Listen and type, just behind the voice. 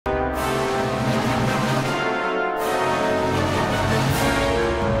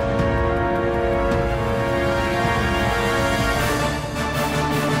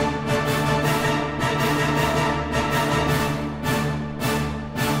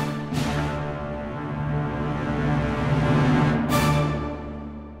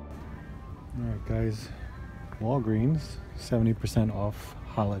guys, Walgreens, 70% off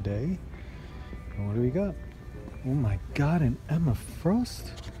holiday. And what do we got? Oh my god, an Emma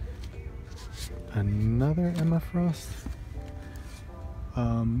Frost? Another Emma Frost?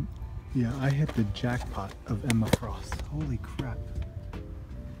 Yeah, I hit the jackpot of Emma Frost. Holy crap.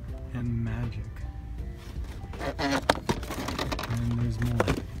 And magic. And there's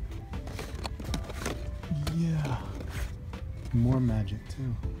more. Yeah. More magic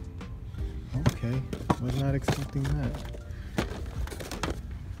too. Okay, was not expecting that.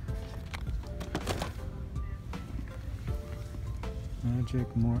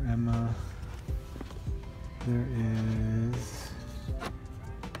 Magic, more Emma. There is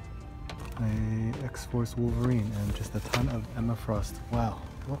a X-Force Wolverine and just a ton of Emma Frost. Wow,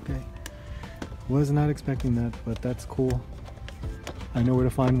 okay. Was not expecting that, but that's cool. I know where to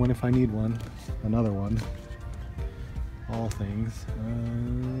find one if I need one. Another one. All things.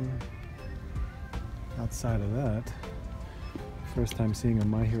 Outside of that, first time seeing a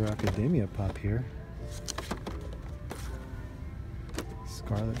My Hero Academia pop here.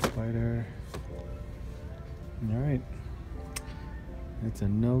 Scarlet Spider. Alright. It's a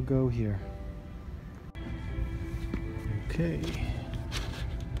no-go here. Okay.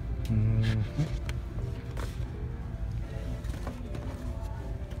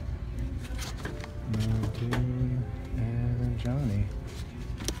 Dune and Johnny.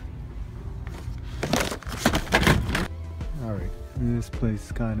 Alright, this place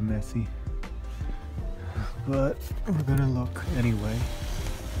is kind of messy, but we're gonna look anyway.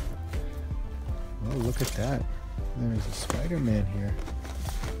 Oh, look at that. There's a Spider-Man here.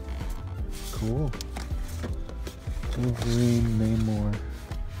 Cool. Wolverine, Namor,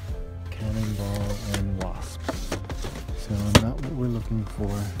 Cannonball, and Wasp. So not what we're looking for.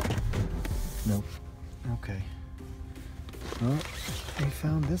 Nope. Okay. Well, we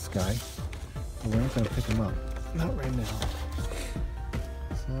found this guy. But we're not gonna pick him up. Not right now.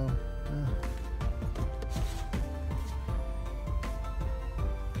 So,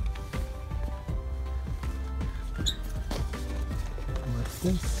 what's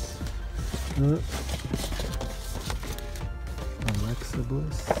this? Alexa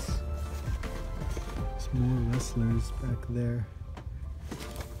Bliss. There's more wrestlers back there.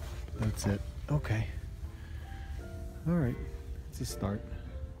 That's it. Okay. Alright. It's a start.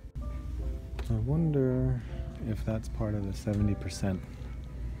 I wonder if that's part of the 70%.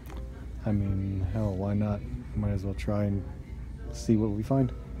 I mean, hell, why not? Might as well try and see what we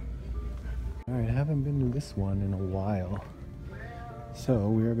find. Alright, I haven't been to this one in a while. So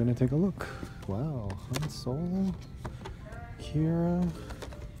we are going to take a look. Wow, Han Solo, Kira,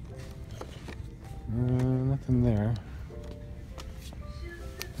 nothing there.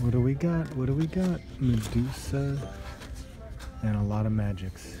 What do we got? What do we got? Medusa and a lot of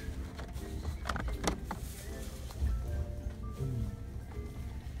magics.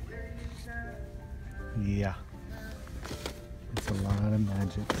 Yeah, it's a lot of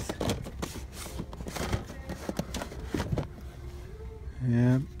magics.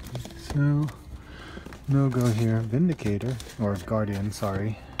 Yep, so no go here. Vindicator, or Guardian,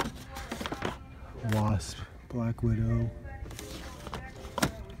 sorry. Wasp, Black Widow.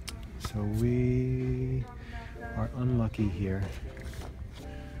 So we are unlucky here.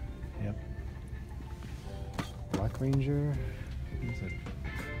 Yep. Black Ranger. What is it?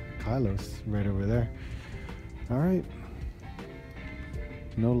 Kylos right over there. Alright.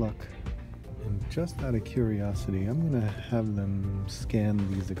 No luck. And just out of curiosity, I'm gonna have them scan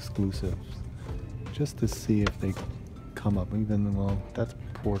these exclusives just to see if they come up. Even though, well, that's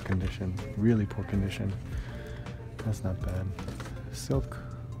poor condition. Really poor condition. That's not bad. Silk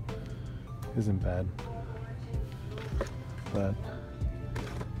isn't bad. But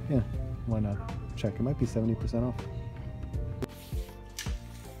yeah, why not? Check. It might be 70% off.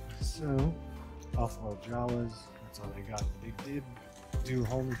 So, Buffalo Jawas, that's all they got. They did do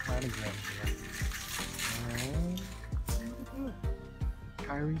Holy Planogram here.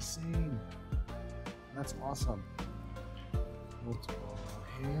 Kyrie Sane. That's awesome. Multiple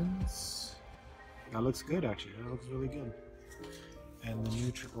hands. That looks good, actually. That looks really good. And the new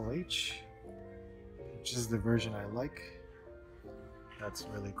Triple H, which is the version I like. That's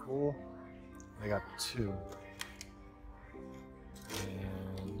really cool. I got two.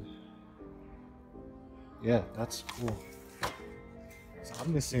 And yeah, that's cool. So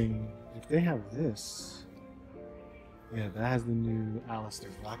I'm missing, if they have this, yeah, that has the new Aleister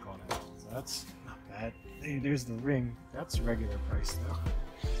Black on it. So that's not bad. Hey, there's the ring. That's regular price though.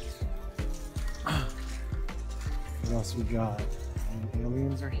 What else we got? And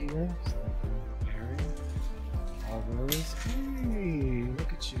aliens are here, so pairing. All those. Hey,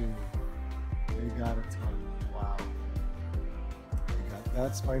 look at you. They got a ton. Wow. They got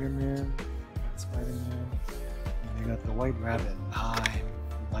that Spider-Man, that Spider-Man, and they got the White Rabbit. I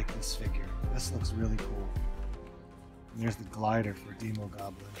like this figure. This looks really cool. And there's the glider for Demo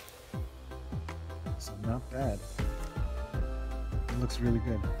Goblin. So not bad. It looks really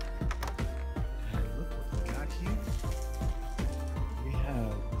good. And look what we got here. We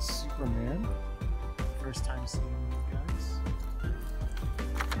have Superman. First time seeing you guys.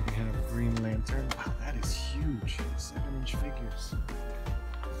 And we have Green Lantern. Wow, that is huge. 7-inch figures.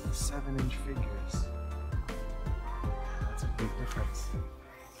 7-inch figures. That's a big difference.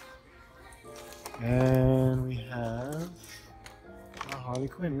 And we have Harley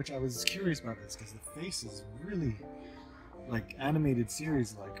Quinn, which I was curious about this because the face is really like animated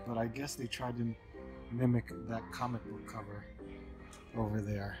series like, but I guess they tried to mimic that comic book cover over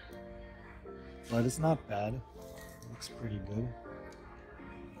there. But it's not bad. It looks pretty good.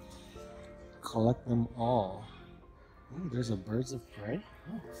 Collect them all. Ooh, there's a Birds of Prey.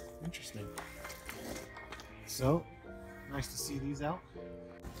 Oh, interesting. So, nice to see these out.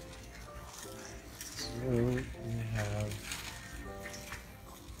 So, we have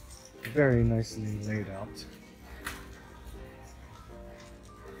very nicely laid out.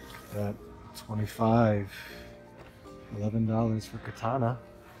 That $25, $11 for Katana.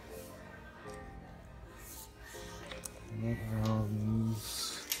 What are all these?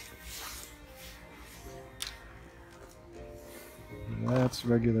 That's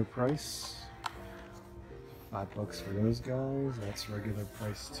regular price. $5 for those guys. That's regular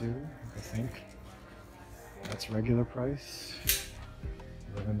price too, I think. That's regular price.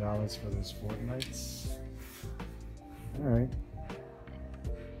 $11 for those Fortnites. Alright.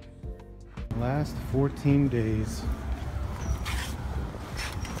 Last 14 days.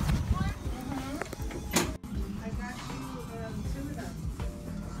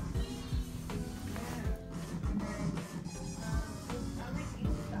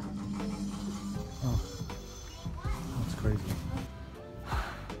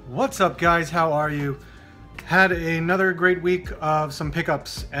 What's up guys, how are you? Had another great week of some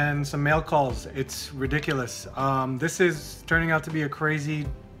pickups and some mail calls. It's ridiculous. This is turning out to be a crazy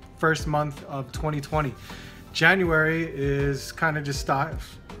first month of 2020. January is kind of just stacked.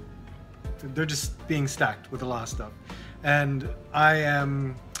 They're just being stacked with a lot of stuff. And I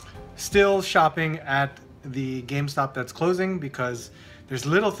am still shopping at the Gamestop that's closing because there's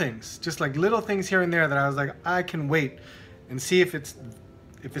little things, just like little things here and there that I was like, I can wait and see if it's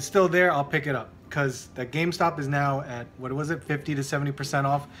still there, I'll pick it up. Because that GameStop is now at, what was it, 50 to 70%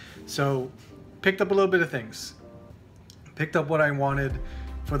 off. So picked up a little bit of things. Picked up what I wanted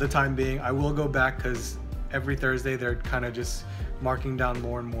for the time being. I will go back because every Thursday they're kind of just marking down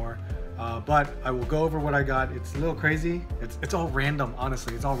more and more. But I will go over what I got. It's a little crazy. It's all random,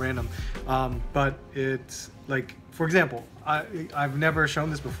 honestly. It's all random. But it's like, for example, I've never shown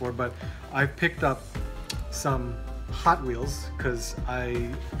this before, but I picked up some Hot Wheels because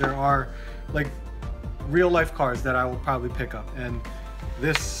there are like real life cars that I will probably pick up, and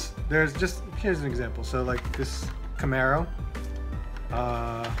here's an example. So like this Camaro,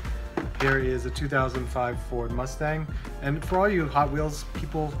 here is a 2005 Ford Mustang, and for all you Hot Wheels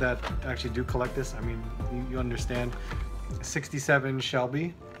people that actually do collect this, I mean, you understand. 67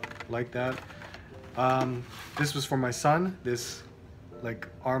 Shelby, like that. This was for my son, this like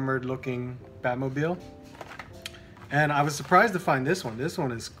armored looking Batmobile. And I was surprised to find this one. This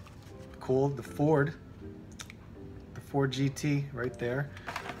one is cool, the Ford GT right there.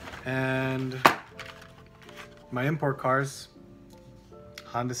 And my import cars,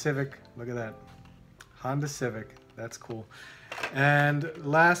 Honda Civic, look at that. Honda Civic, that's cool. And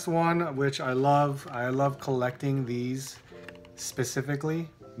last one, which I love collecting these specifically,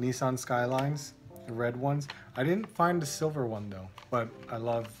 Nissan Skylines, the red ones. I didn't find the silver one though, but I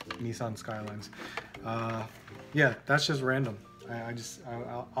love Nissan Skylines. Yeah, that's just random.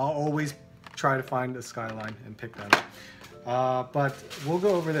 I'll always try to find a Skyline and pick that up. But we'll go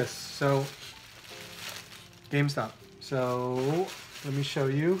over this. So, GameStop. So, let me show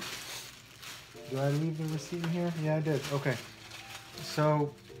you. Do I leave the receipt in here? Yeah, I did. Okay.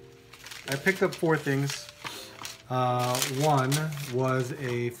 So, I picked up 4 things. One was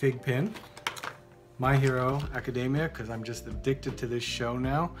a fig pin. My Hero Academia, because I'm just addicted to this show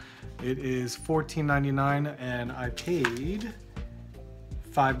now. It is $14.99 and I paid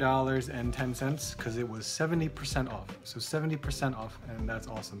 $5.10 because it was 70% off. So 70% off, and that's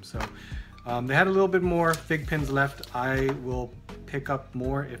awesome. So they had a little bit more fig pins left. I will pick up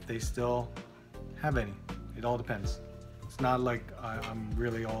more if they still have any. It all depends. It's not like I'm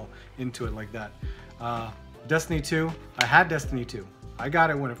really all into it like that. Destiny 2, I had Destiny 2. I got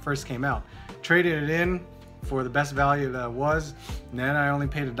it when it first came out. Traded it in for the best value that it was, and then I only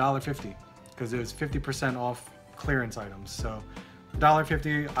paid $1.50 because it was 50% off clearance items. So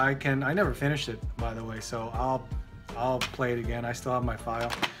 $1.50, I never finished it, by the way, so I'll play it again. I still have my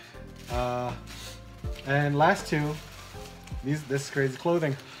file. And last two, this is crazy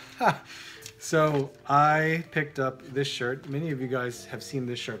clothing. So I picked up this shirt. Many of you guys have seen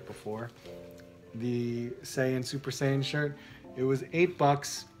this shirt before. The Saiyan Super Saiyan shirt. It was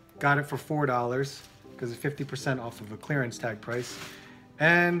 $8. Got it for $4 because it's 50% off of a clearance tag price.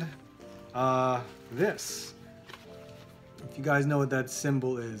 And this. If you guys know what that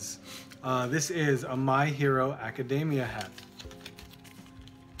symbol is, this is a My Hero Academia hat.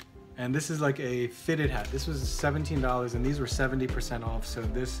 And this is like a fitted hat. This was $17 and these were 70% off. So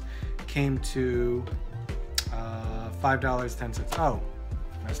this came to $5.10. Oh,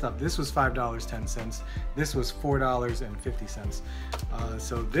 messed up. This was $5.10. This was $4.50.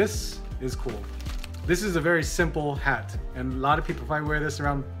 So this is cool. This is a very simple hat. And a lot of people, if I wear this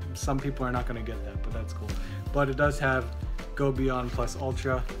around, some people are not gonna get that, but that's cool. But it does have Go Beyond Plus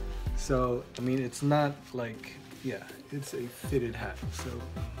Ultra. So, I mean, it's not like, yeah, it's a fitted hat. So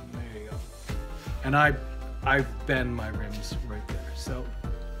there you go. And I bend my rims right there. So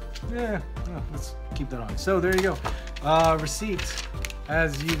yeah, oh, let's keep that on. So there you go. Receipt,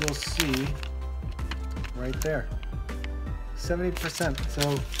 as you will see right there, 70%.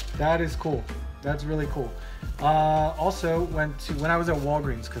 So that is cool. That's really cool. Also went to, when I was at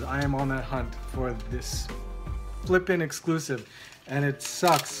Walgreens, because I am on that hunt for this flippin' exclusive, and it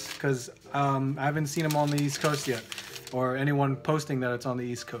sucks because I haven't seen them on the East Coast yet, or anyone posting that it's on the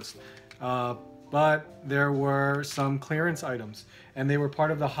East Coast. But there were some clearance items, and they were part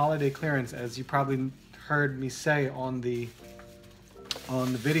of the holiday clearance, as you probably heard me say on the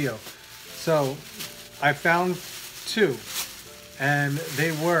video. So I found two, and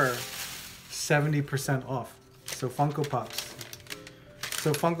they were 70% off. So Funko Pops.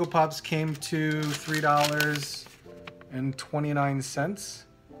 So Funko Pops came to $3.29,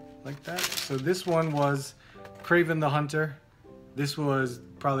 like that. So this one was Kraven the Hunter. This was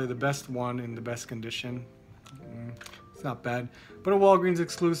probably the best one in the best condition. It's not bad, but a Walgreens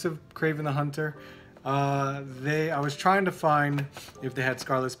exclusive, Kraven the Hunter. I was trying to find if they had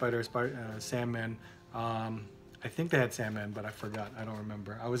Scarlet Spider, Sandman. I think they had Sandman, but I forgot. I don't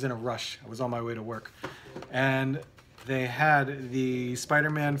remember. I was in a rush. I was on my way to work, and they had the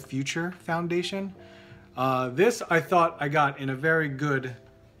Spider-Man Future Foundation. This I thought I got in a very good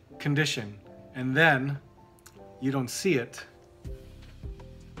condition, and then you don't see it,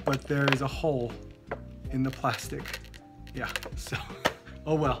 but there is a hole in the plastic. Yeah, so,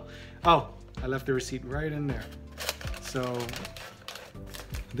 oh well. Oh, I left the receipt right in there. So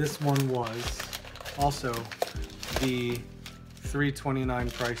this one was also the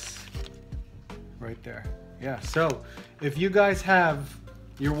 $3.29 price right there. Yeah, so if you guys have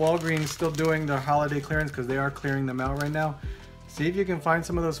your Walgreens still doing their holiday clearance, because they are clearing them out right now, see if you can find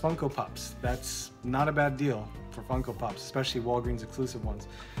some of those Funko Pops. That's not a bad deal for Funko Pops, especially Walgreens exclusive ones.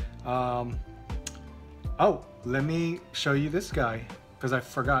 Oh, let me show you this guy, because I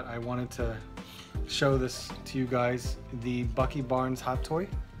forgot I wanted to show this to you guys, the Bucky Barnes hot toy.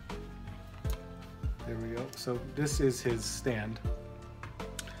 There we go. So this is his stand.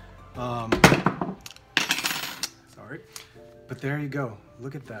 Sorry, but there you go.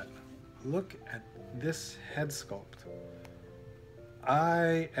 Look at that. Look at this head sculpt.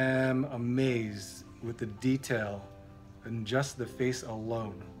 I am amazed with the detail in just the face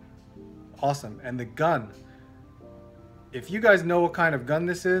alone. Awesome. And the gun. If you guys know what kind of gun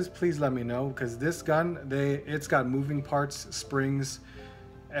this is, please let me know, because this gun, it's got moving parts, springs,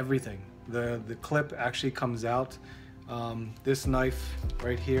 everything. The clip actually comes out. This knife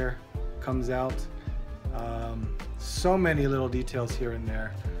right here comes out. So many little details here and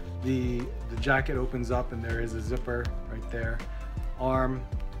there. The jacket opens up and there is a zipper right there. Arm.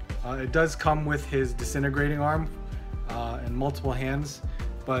 It does come with his disintegrating arm and multiple hands,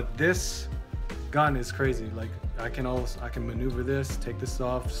 but this gun is crazy. Like I can maneuver this, take this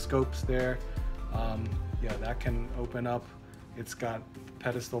off, scopes there. Yeah, that can open up. It's got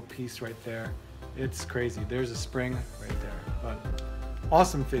pedestal piece right there. It's crazy. There's a spring right there. But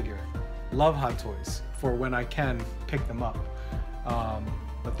awesome figure. Love Hot Toys for when I can pick them up.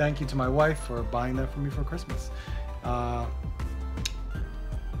 But thank you to my wife for buying that for me for Christmas.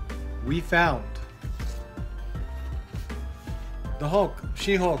 We found the Hulk,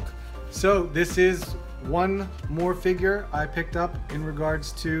 She-Hulk. So this is one more figure I picked up in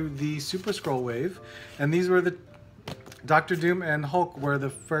regards to the Super Skrull wave, and these were the Dr. Doom and Hulk were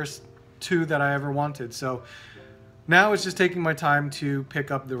the first two that I ever wanted. So now it's just taking my time to pick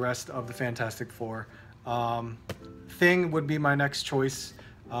up the rest of the Fantastic Four. Thing would be my next choice.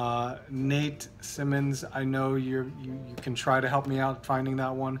 Nate Simmons, I know you can try to help me out finding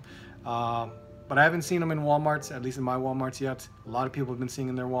that one. But I haven't seen them in Walmarts, at least in my Walmarts yet. A lot of people have been seeing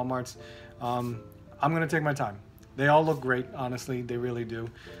in their Walmarts. I'm gonna take my time. They all look great, honestly, they really do.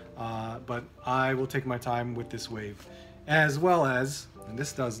 But I will take my time with this wave. As well as, and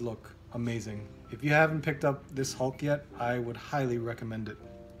this does look amazing. If you haven't picked up this Hulk yet, I would highly recommend it.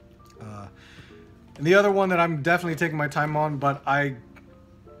 And the other one that I'm definitely taking my time on, but I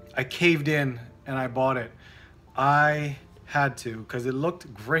caved in and I bought it. I had to, because it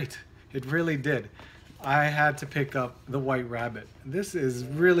looked great. It really did. I had to pick up the White Rabbit. This is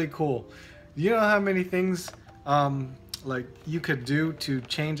really cool. You know how many things like you could do to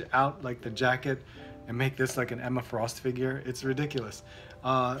change out like the jacket and make this like an Emma Frost figure? It's ridiculous.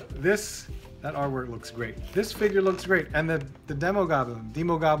 That artwork looks great. This figure looks great, and the Demo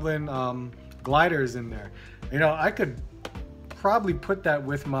Goblin glider is in there. You know, I could probably put that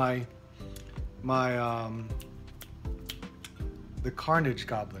with my the Carnage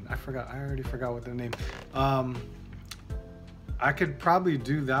Goblin. I already forgot what their name. I could probably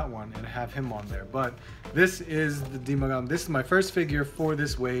do that one and have him on there. But this is the Demo Goblin. This is my first figure for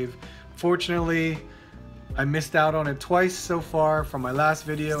this wave. Fortunately, I missed out on it twice so far from my last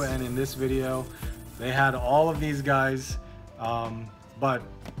video and in this video. They had all of these guys, but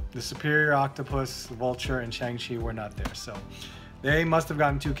the Superior Octopus, Vulture, and Shang-Chi were not there. So they must have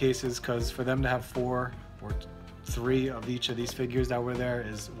gotten 2 cases, because for them to have 4 or 3 of each of these figures that were there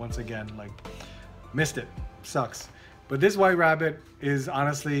is, once again, like, missed it. Sucks. But this White Rabbit is,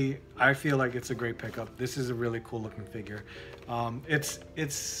 honestly, I feel like it's a great pickup. This is a really cool looking figure.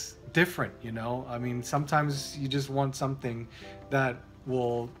 It's different, you know? I mean, sometimes you just want something that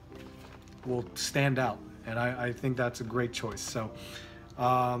will stand out, and I think that's a great choice. So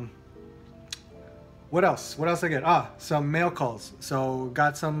what else I get? Some mail calls. So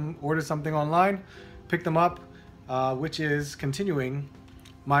ordered something online, picked them up, which is continuing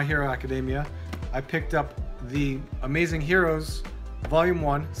My Hero Academia. I picked up the Amazing Heroes Volume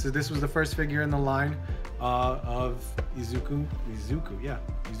 1. So this was the first figure in the line of Izuku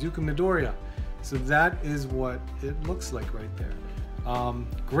Midoriya. So that is what it looks like right there.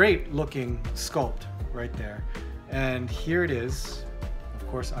 Great looking sculpt right there. And here it is. Of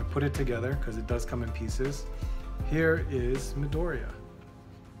course, I put it together because it does come in pieces. Here is Midoriya.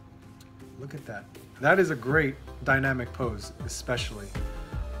 Look at that. That is a great dynamic pose, especially.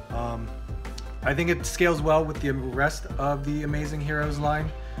 I think it scales well with the rest of the Amazing Heroes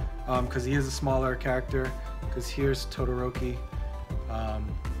line, because he is a smaller character. Because here's Todoroki, and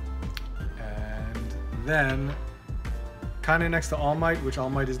then kind of next to All Might, which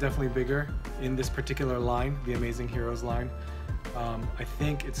All Might is definitely bigger in this particular line, the Amazing Heroes line. I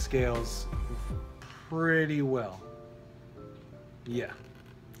think it scales pretty well. Yeah,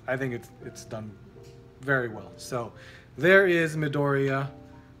 I think it's done very well. So there is Midoriya.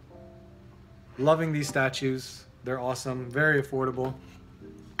 Loving these statues. They're awesome, very affordable.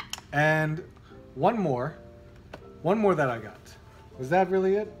 And one more that I got. Was that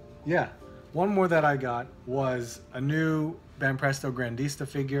really it? Yeah. One more that I got was a new Banpresto Grandista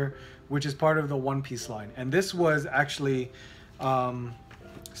figure, which is part of the One Piece line. And this was actually, so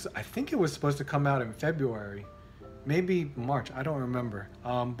I think it was supposed to come out in February, maybe March, I don't remember.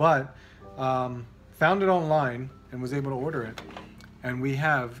 But found it online and was able to order it. And we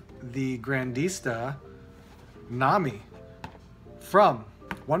have the Grandista Nami from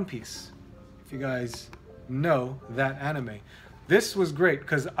One Piece. If you guys know that anime. This was great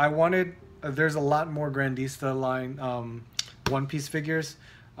because I wanted, there's a lot more Grandista line One Piece figures,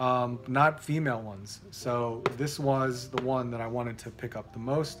 not female ones. So this was the one that I wanted to pick up the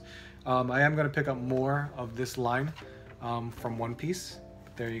most. I am going to pick up more of this line from One Piece.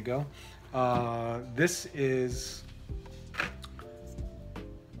 There you go. This is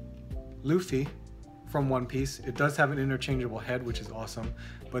Luffy from One Piece. It does have an interchangeable head, which is awesome,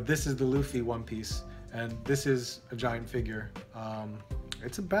 but this is the Luffy One Piece, and this is a giant figure.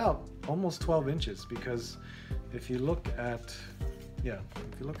 It's about almost 12 inches, because if you look at,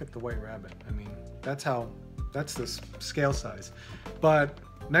 if you look at the White Rabbit, I mean, that's the scale size. But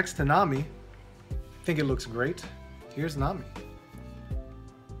next to Nami, I think it looks great. Here's Nami.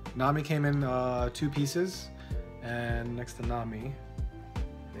 Nami came in 2 pieces, and next to Nami,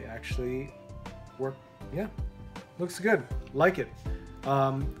 they actually work. Yeah, looks good. Like it.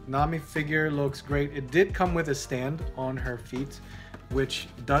 Nami figure looks great. It did come with a stand on her feet, which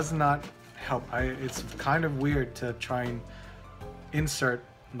does not help. It's kind of weird to try and insert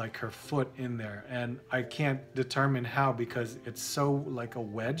like her foot in there, and I can't determine how, because it's so like a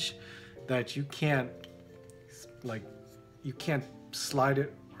wedge that you can't slide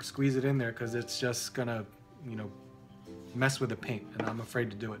it or squeeze it in there, because it's just gonna, you know, mess with the paint, and I'm afraid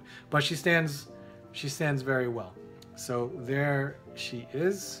to do it. But she stands very well. So there she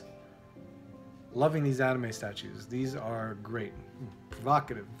is. Loving these anime statues. These are great.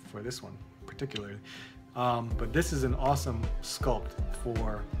 Provocative for this one particularly. But this is an awesome sculpt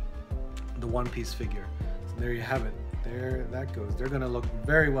for the One Piece figure. So there you have it. There that goes. They're gonna look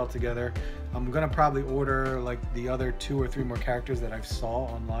very well together. I'm gonna probably order like the other 2 or 3 more characters that I saw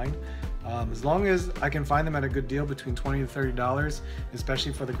online. As long as I can find them at a good deal between $20 to $30,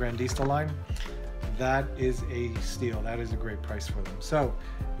 especially for the Grandista line, that is a steal. That is a great price for them. So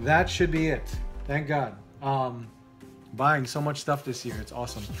that should be it. Thank God. Buying so much stuff this year. It's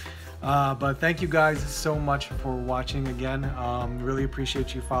awesome. But thank you guys so much for watching again. Really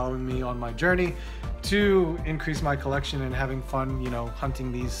appreciate you following me on my journey to increase my collection and having fun, you know,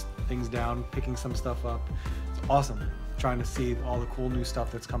 hunting these things down, picking some stuff up. It's awesome trying to see all the cool new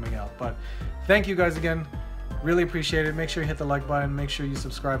stuff that's coming out. But thank you guys again. Really appreciate it. Make sure you hit the like button. Make sure you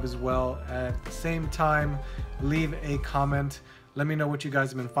subscribe as well. At the same time, leave a comment. Let me know what you guys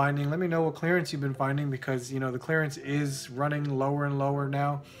have been finding. Let me know what clearance you've been finding, because, you know, the clearance is running lower and lower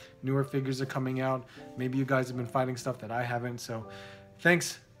now. Newer figures are coming out. Maybe you guys have been finding stuff that I haven't. So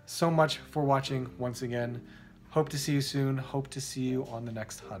thanks so much for watching once again. Hope to see you soon. Hope to see you on the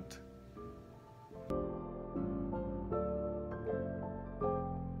next hunt.